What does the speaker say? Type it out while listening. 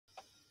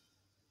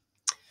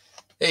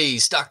Hey,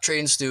 Stock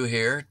Trading Stu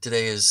here.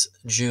 Today is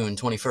June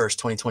 21st,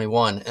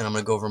 2021, and I'm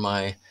going to go over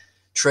my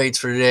trades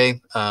for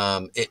today.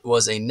 It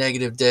was a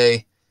negative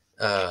day.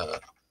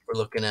 We're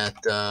looking at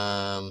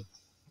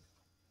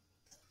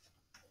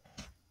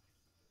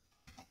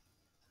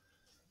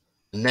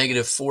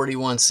negative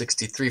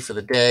 41.63 for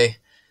the day.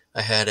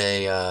 I had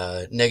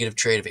a negative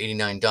trade of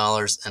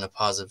 $89 and a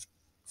positive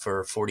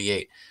for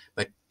 48.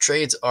 My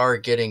trades are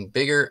getting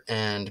bigger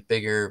and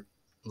bigger,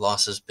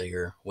 losses,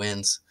 bigger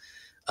wins.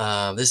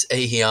 This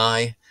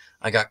AEI,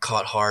 I got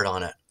caught hard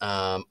on it.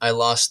 I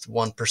lost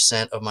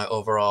 1% of my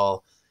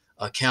overall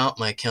account.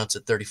 My account's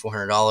at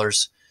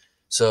 $3,400.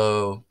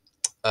 So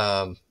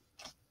I'm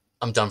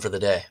done for the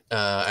day.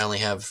 I only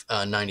have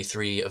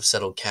 93 of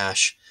settled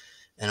cash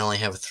and I only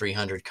have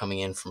 300 coming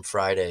in from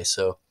Friday.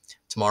 So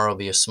tomorrow will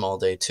be a small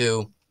day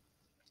too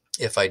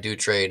if I do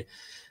trade.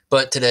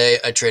 But today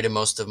I traded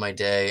most of my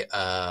day.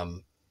 I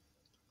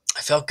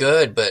felt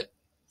good, but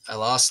I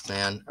lost,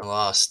 man. I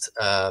lost.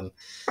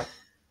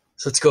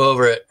 So let's go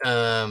over it.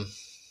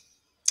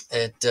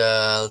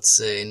 Let's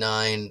see,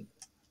 9.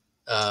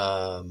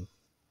 So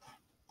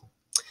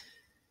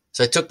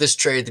I took this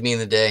trade at the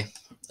beginning of the day.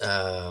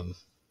 I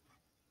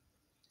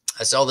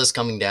saw this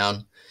coming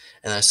down,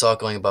 and I saw it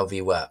going above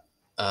VWAP.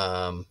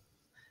 I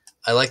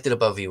liked it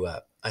above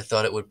VWAP. I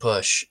thought it would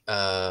push.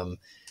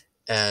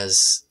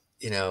 As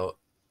you know,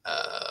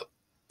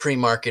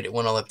 pre-market it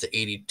went all up to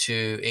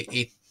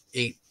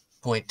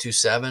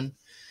 8.27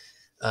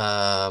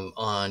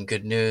 on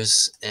good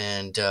news,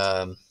 and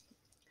I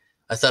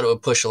thought it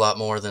would push a lot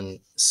more than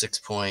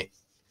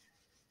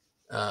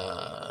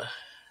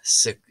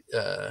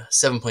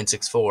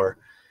 7.64.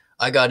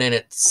 I got in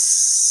at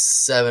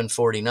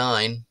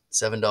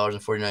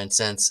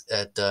 $7.49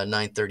 at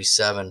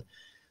 9:37.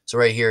 So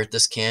right here at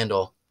this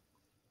candle,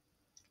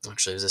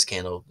 actually, it was this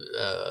candle.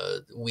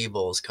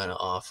 Weeble is kind of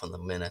off on the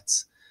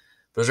minutes,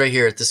 but it was right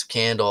here at this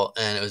candle,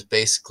 and it was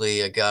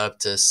basically I got up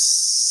to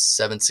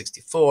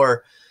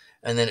 764,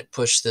 and then it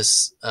pushed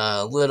this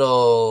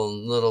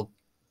little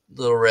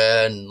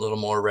red and a little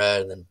more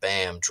red, and then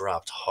bam,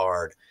 dropped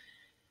hard,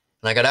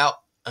 and I got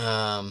out.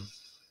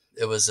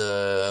 It was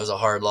a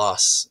hard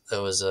loss.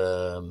 It was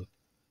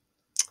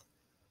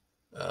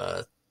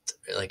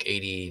like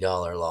 $80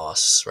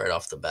 loss right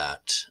off the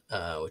bat,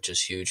 which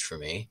is huge for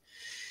me.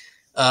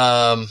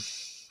 I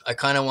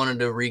kind of wanted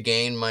to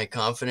regain my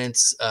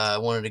confidence. I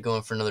wanted to go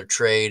in for another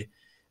trade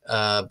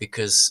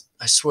because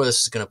I swear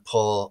this is going to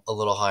pull a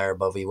little higher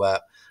above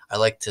VWAP. I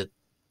like to,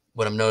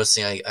 what I'm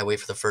noticing, I wait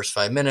for the first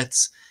 5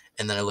 minutes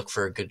and then I look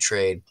for a good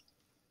trade.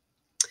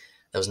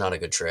 That was not a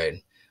good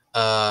trade.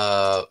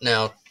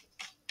 Now,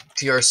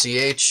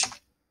 TRCH,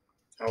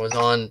 I was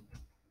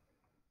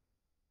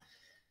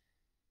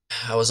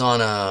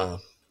on a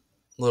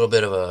little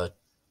bit of a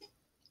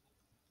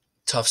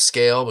tough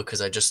scale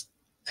because I just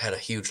had a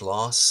huge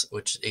loss,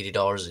 which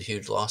 $80 is a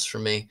huge loss for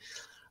me.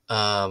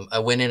 I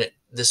went in at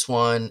this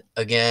one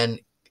again,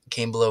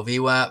 came below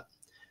VWAP.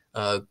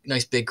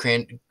 Nice big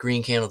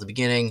green candle at the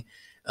beginning.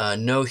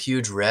 No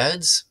huge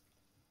reds.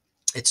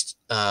 It's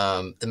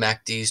the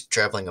MACD's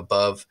traveling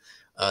above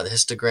the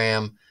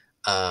histogram.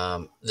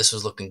 This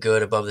was looking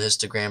good above the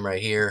histogram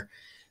right here.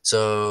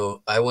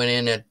 So I went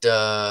in at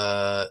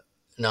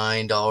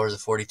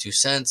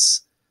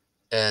 $9.42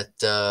 at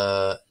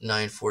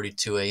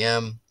 9:42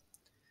 a.m.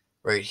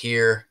 right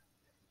here.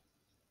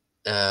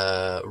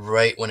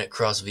 Right when it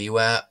crossed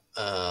VWAP.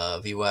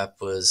 VWAP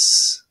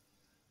was,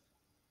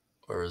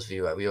 where was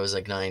VWAP? VWAP was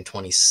like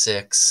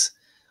 9:26.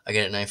 I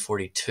get it at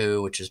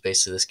 9:42, which is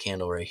basically this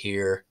candle right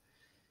here.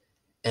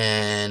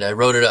 And I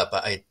wrote it up.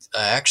 I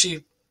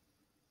actually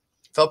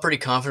felt pretty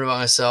confident about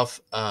myself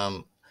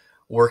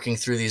working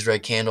through these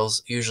red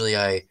candles. Usually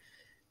I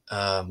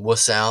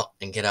wuss out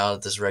and get out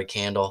of this red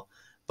candle,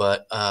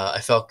 but I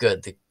felt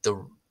good. The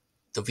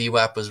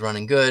VWAP was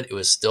running good. It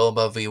was still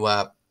above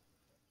VWAP.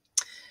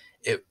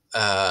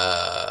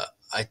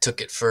 I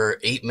took it for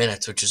 8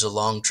 minutes, which is a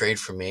long trade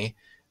for me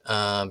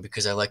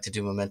because I like to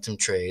do momentum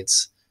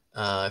trades.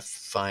 I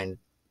find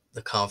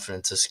the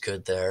confidence is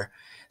good there.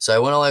 So I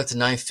went all the way up to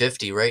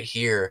 950 right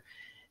here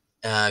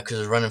because it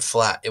was running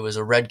flat. It was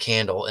a red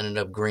candle, ended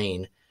up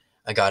green.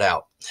 I got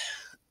out.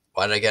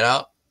 Why did I get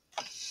out?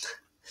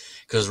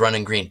 Because it was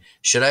running green.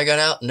 Should I got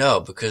out? No,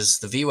 because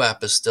the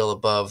VWAP is still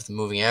above the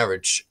moving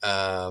average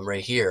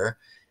right here,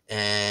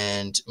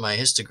 and my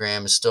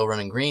histogram is still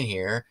running green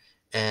here,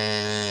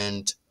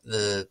 and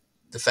the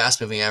fast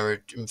moving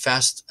average,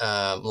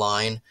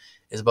 line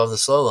is above the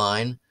slow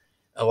line.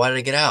 Why did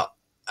I get out?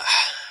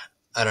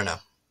 I don't know.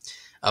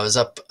 I was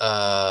up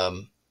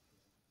like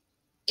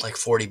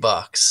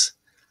 $40,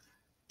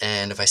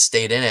 and if I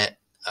stayed in it,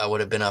 I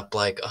would have been up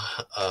like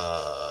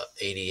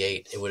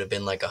 88. It would have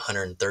been like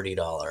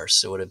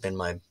 $130. It would have been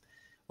my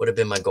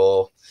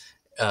goal.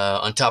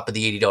 On top of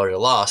the $80 I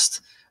lost,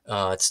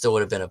 it still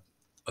would have been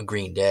a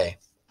green day.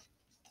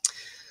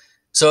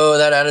 So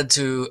that added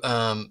to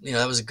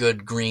that was a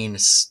good green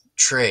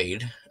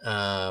trade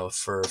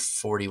for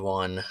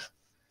 $48.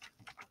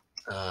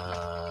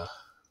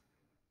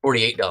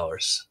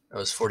 That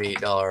was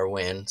 $48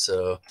 win.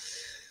 So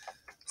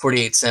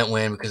 48-cent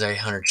win because I had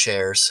 100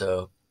 shares.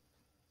 So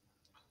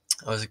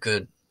that was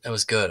good.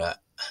 I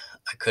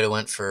could have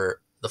went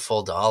for the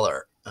full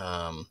dollar.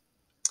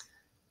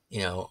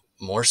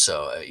 More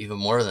so, even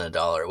more than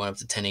 $1. It went up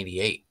to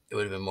 10.88. It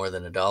would have been more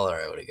than $1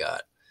 I would have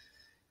got.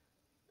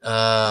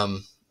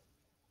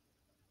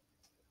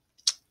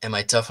 Am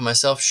I tough on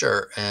myself?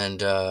 Sure.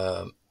 And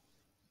am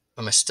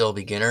I still a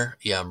beginner?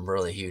 Yeah, I'm a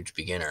really huge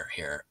beginner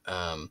here.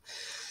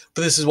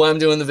 But this is why I'm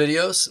doing the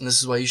videos, and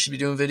this is why you should be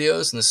doing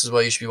videos, and this is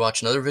why you should be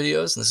watching other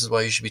videos, and this is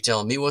why you should be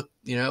telling me what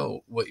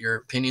your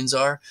opinions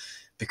are,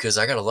 because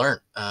I got to learn.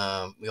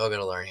 We all got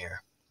to learn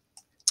here.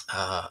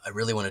 I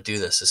really want to do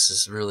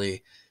this.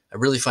 I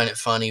really find it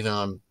fun, even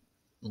on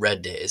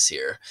red days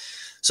here.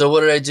 So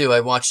what did I do? I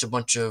watched a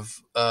bunch of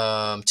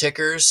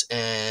tickers,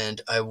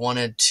 and I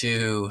wanted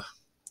to.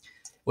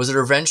 Was it a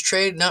revenge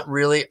trade? Not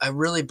really. I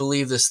really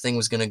believe this thing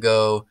was going to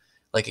go,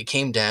 like, it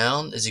came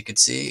down, as you could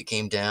see, it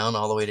came down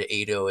all the way to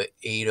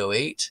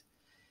 808,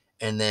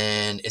 and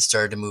then it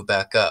started to move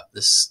back up.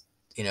 This,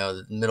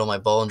 the middle of my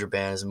Bollinger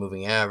Band is a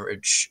moving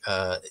average.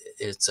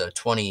 It's a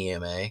 20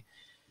 EMA, and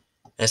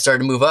it started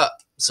to move up.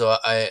 So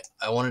I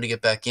wanted to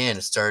get back in.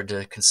 It started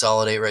to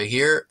consolidate right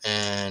here,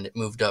 and it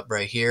moved up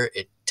right here.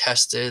 It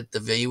tested the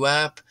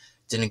VWAP,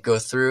 didn't go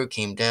through, it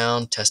came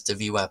down, tested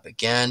VWAP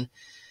again.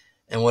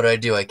 And what did I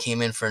do? I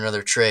came in for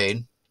another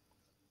trade.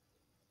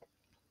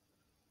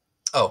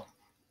 Oh,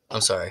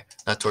 I'm sorry,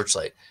 not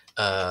Torchlight.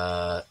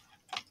 I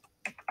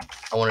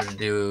wanted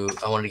to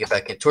get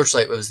back in.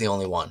 Torchlight was the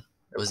only one.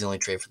 It was the only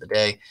trade for the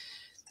day.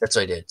 That's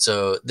what I did.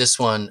 So this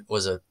one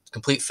was a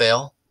complete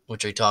fail,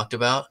 which I talked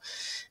about.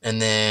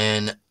 And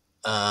then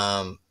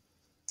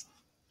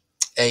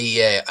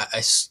AEI,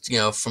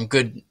 from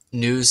good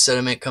news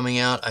sentiment coming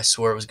out, I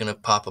swore it was going to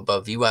pop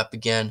above VWAP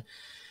again.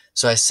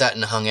 So I sat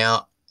and hung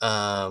out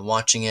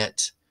watching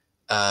it.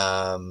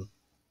 So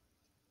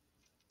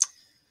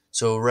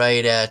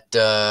right at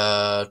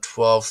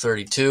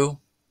 12:32,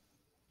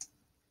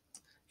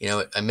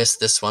 I missed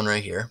this one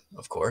right here,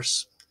 of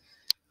course.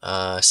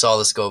 I saw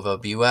this go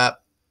above VWAP.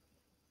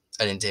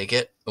 I didn't take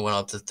it. It went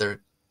up to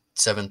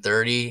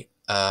 7:30.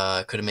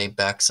 I could have made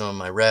back some of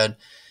my red.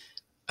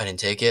 I didn't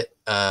take it.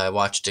 I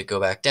watched it go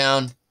back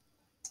down,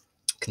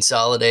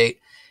 consolidate,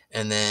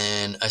 and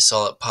then I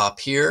saw it pop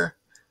here,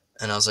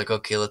 and I was like,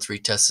 okay, let's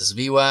retest this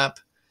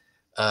VWAP.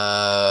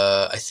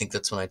 I think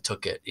that's when I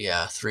took it.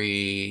 Yeah,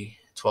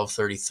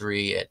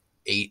 12:33 at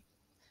 8.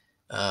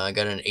 I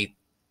got an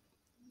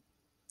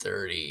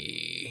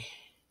 8:30.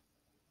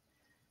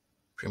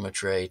 Pretty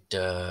much right.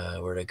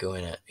 Where did I go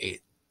in at?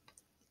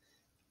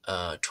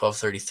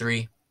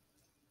 12:33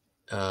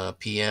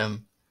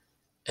 p.m.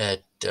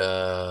 at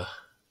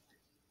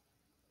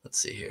let's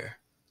see here,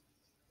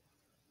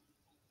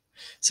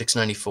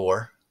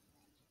 694.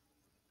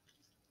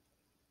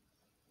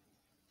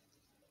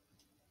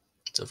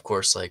 So of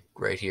course, like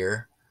right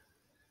here,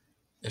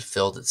 it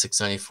filled at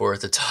 694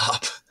 at the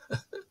top.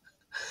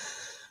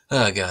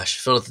 Oh gosh,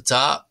 filled at the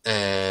top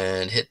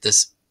and hit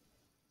this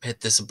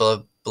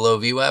below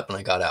VWAP, and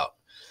I got out.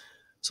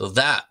 So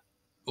that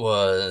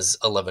was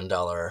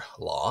 $11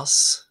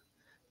 loss.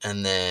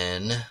 And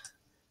then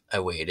I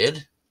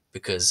waited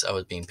because I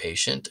was being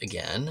patient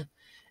again,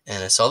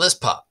 and I saw this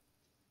pop,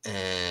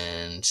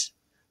 and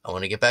I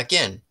want to get back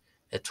in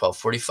at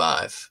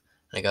 12:45,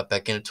 and I got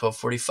back in at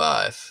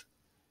 12:45.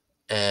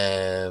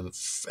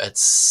 At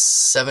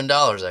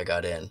 $7 I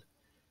got in,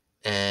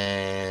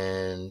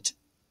 and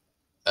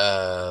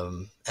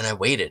I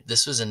waited.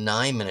 This was a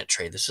 9-minute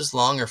trade. This was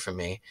longer for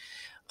me.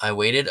 I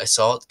waited. I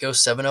saw it go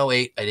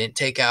 708. I didn't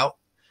take out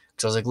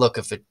because I was like, look,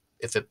 if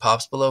it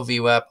pops below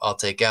VWAP, I'll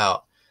take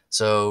out.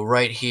 So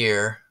right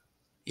here,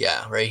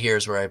 yeah, right here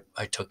is where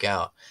I took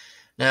out.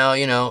 Now,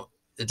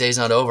 the day's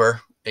not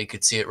over. You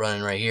could see it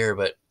running right here,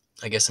 but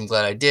I guess I'm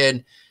glad I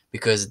did,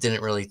 because it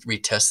didn't really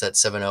retest that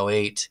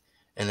 708,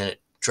 and then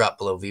it dropped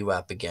below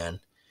VWAP again.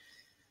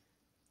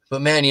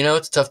 But man,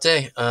 it's a tough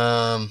day.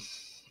 I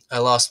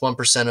lost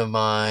 1% of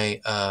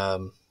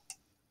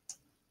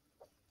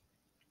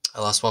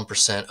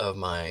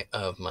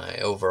my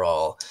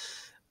overall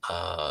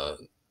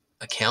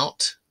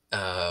account,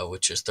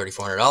 which is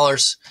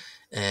 $3,400,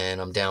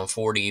 and I'm down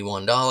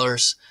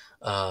 $41.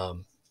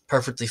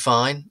 Perfectly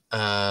fine.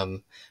 I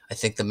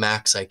think the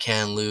max I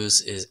can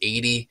lose is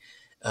 80,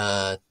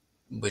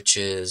 which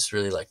is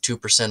really like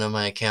 2% of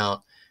my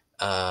account.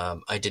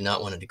 I did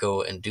not want to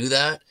go and do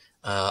that.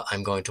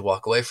 I'm going to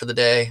walk away for the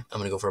day. I'm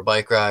going to go for a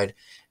bike ride.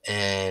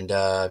 And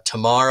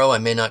tomorrow I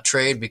may not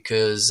trade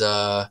because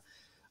I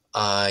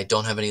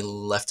don't have any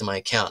left in my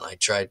account. I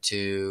tried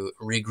to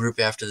regroup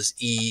after this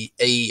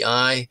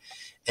AEI,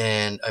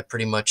 and I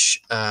pretty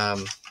much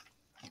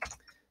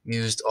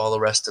used all the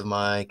rest of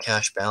my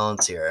cash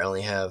balance here. I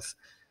only have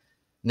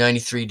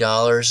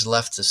 $93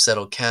 left to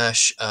settle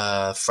cash.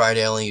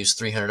 Friday I only used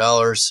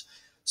 $300,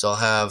 so I'll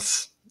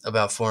have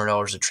about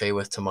 $400 to trade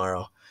with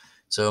tomorrow.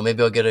 So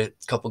maybe I'll get a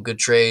couple good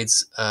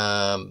trades.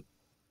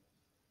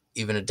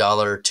 Even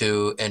 $1 or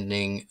 $2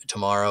 ending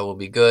tomorrow will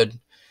be good.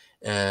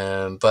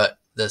 But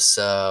this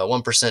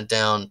 1%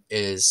 down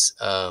is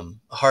a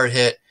hard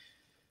hit,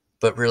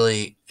 but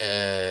really,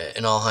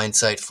 in all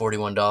hindsight,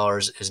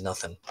 $41 is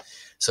nothing.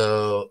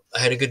 So I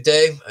had a good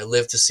day. I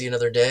lived to see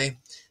another day.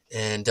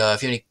 And if you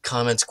have any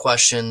comments,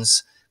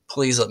 questions,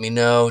 please let me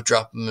know.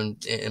 Drop them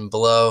in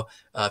below.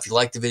 If you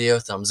like the video,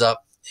 thumbs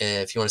up.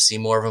 If you want to see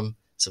more of them,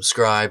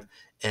 subscribe.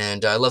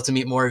 And I'd love to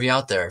meet more of you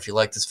out there. If you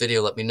like this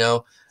video, let me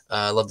know.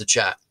 I'd love to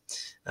chat.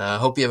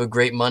 Hope you have a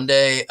great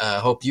Monday.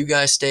 Hope you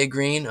guys stay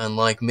green,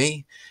 unlike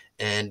me.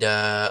 And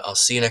I'll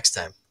see you next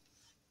time.